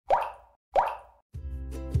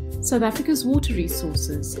South Africa's water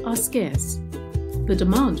resources are scarce. The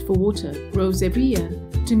demand for water grows every year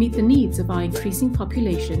to meet the needs of our increasing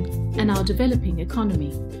population and our developing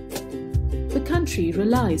economy. The country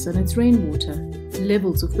relies on its rainwater,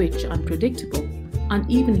 levels of which are unpredictable,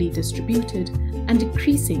 unevenly distributed, and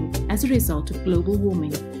decreasing as a result of global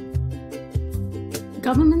warming.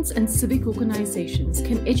 Governments and civic organizations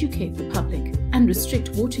can educate the public and restrict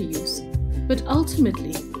water use, but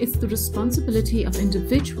ultimately it's the responsibility of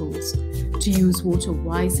individuals to use water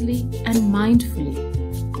wisely and mindfully.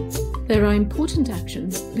 There are important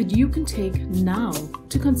actions that you can take now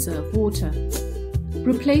to conserve water.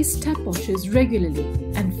 Replace tap washers regularly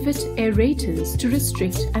and fit aerators to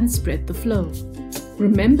restrict and spread the flow.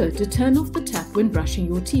 Remember to turn off the tap when brushing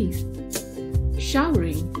your teeth.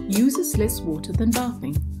 Showering uses less water than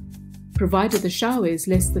bathing. Provided the shower is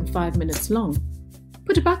less than 5 minutes long,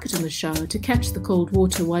 put a bucket in the shower to catch the cold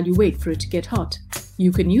water while you wait for it to get hot.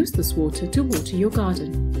 You can use this water to water your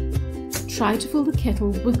garden. Try to fill the kettle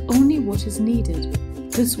with only what is needed.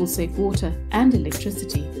 This will save water and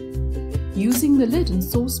electricity. Using the lid and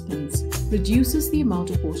saucepans reduces the amount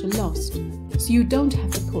of water lost, so you don't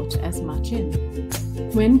have to put as much in.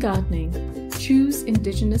 When gardening, choose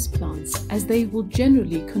indigenous plants as they will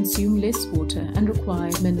generally consume less water and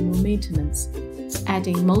require minimal maintenance.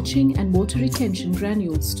 Adding mulching and water retention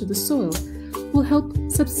granules to the soil will help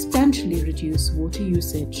substantially reduce water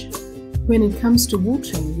usage. When it comes to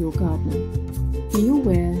watering your garden, be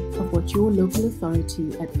aware of what your local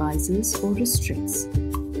authority advises or restricts.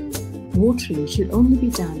 Watering should only be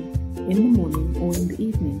done in the morning or in the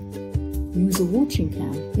evening. Use a watering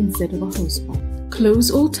can instead of a hose pump.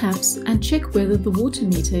 Close all taps and check whether the water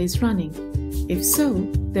meter is running. If so,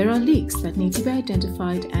 there are leaks that need to be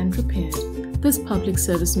identified and repaired. This public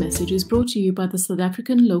service message is brought to you by the South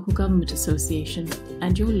African Local Government Association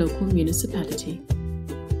and your local municipality.